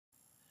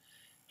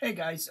Hey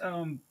guys,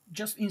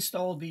 just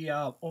installed the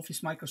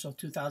Office Microsoft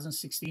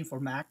 2016 for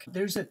Mac.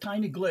 There's a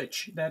tiny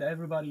glitch that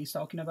everybody is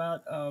talking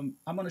about. I'm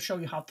going to show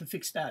you how to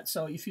fix that.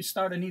 So if you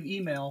start a new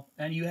email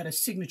and you had a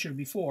signature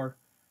before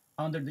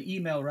under the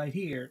email right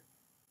here,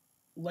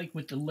 like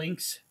with the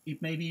links, it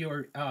may be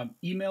your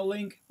email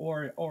link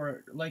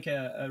or like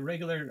a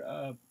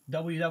regular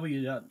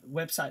www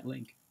website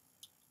link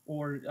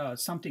or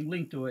something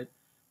linked to it.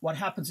 What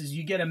happens is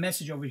you get a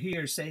message over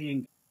here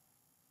saying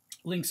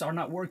links are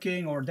not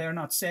working or they're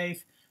not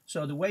safe.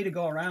 So the way to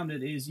go around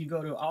it is you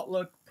go to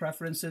Outlook,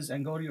 Preferences,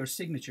 and go to your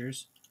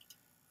signatures.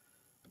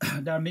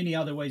 There are many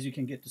other ways you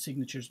can get the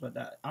signatures,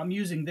 but I'm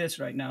using this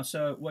right now.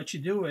 So what you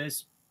do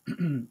is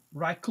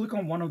right-click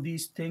on one of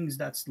these things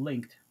that's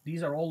linked.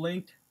 These are all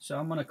linked. So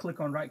I'm going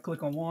to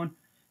right-click on one,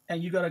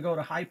 and you got to go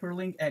to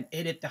hyperlink and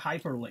edit the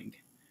hyperlink.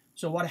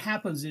 So what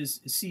happens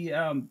is, see,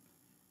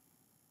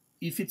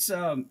 if it's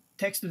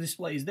text to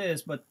display is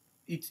this, but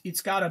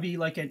it's got to be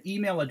like an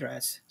email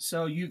address.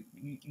 So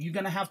you're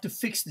gonna have to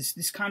fix this.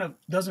 This kind of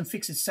doesn't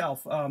fix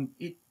itself.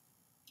 It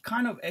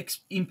kind of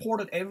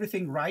imported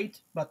everything right,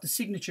 but the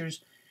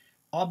signatures,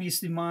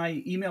 obviously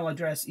my email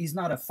address is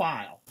not a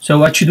file. So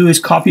what you do is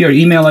copy your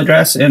email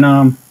address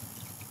and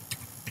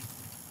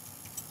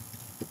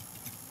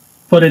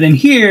put it in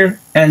here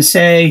and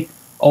say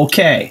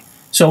okay.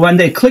 So when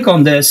they click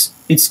on this,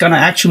 it's gonna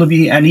actually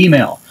be an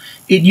email.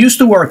 It used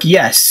to work,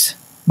 yes.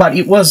 But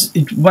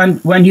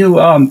when you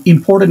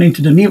import it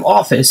into the new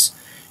Office,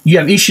 you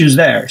have issues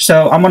there.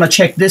 So I'm going to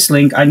check this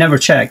link. I never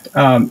checked.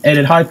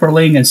 Edit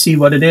hyperlink and see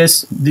what it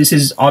is. This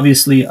is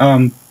obviously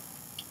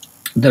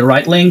the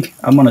right link.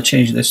 I'm going to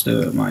change this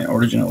to my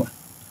original.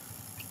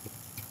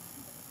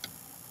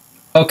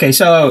 Okay,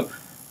 so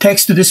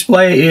text to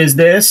display is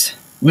this,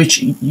 which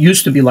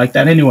used to be like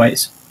that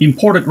anyways.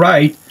 Import it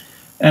right,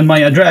 and my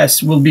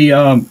address will be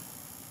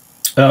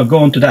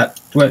going to that.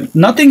 Well,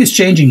 nothing is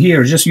changing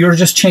here. You're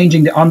just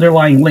changing the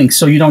underlying links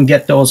so you don't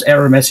get those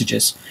error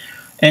messages,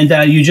 and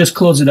you just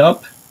close it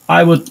up.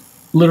 I would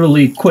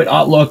literally quit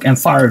Outlook and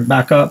fire it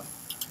back up.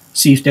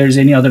 See if there's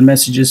any other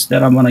messages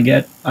that I'm gonna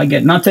get. I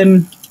get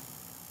nothing.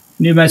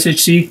 New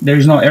message. See,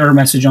 there's no error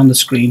message on the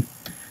screen.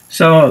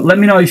 So let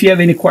me know if you have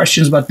any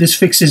questions. But this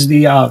fixes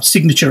the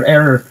signature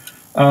error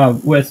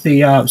with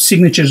the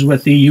signatures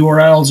with the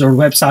URLs or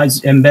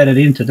websites embedded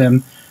into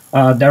them.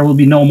 There will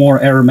be no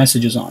more error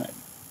messages on it.